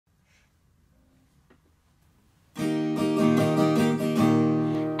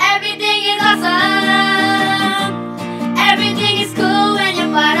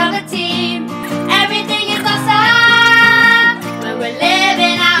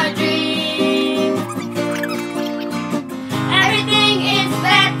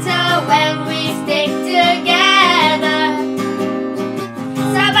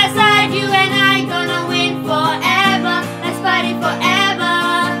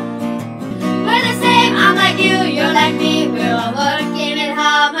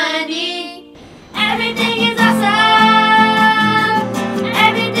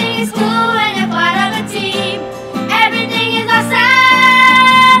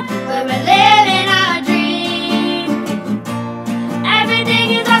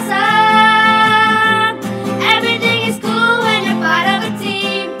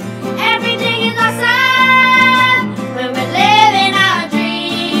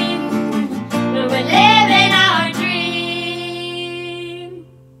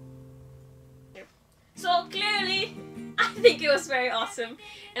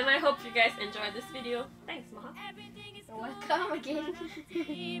And I hope you guys enjoyed this video. Thanks, Maha. You're welcome again.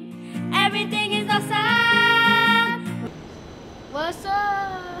 Everything is awesome. What's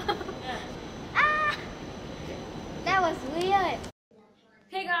up? Ah, that was weird.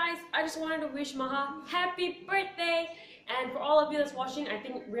 Hey guys, I just wanted to wish Maha happy birthday. And for all of you that's watching, I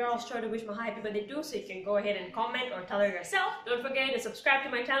think we're all sure to wish Maha happy birthday too, so you can go ahead and comment or tell her yourself. Don't forget to subscribe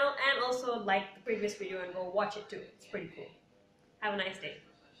to my channel and also like the previous video and go watch it too. It's pretty cool. Have a nice day.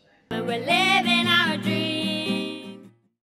 We're living our dreams.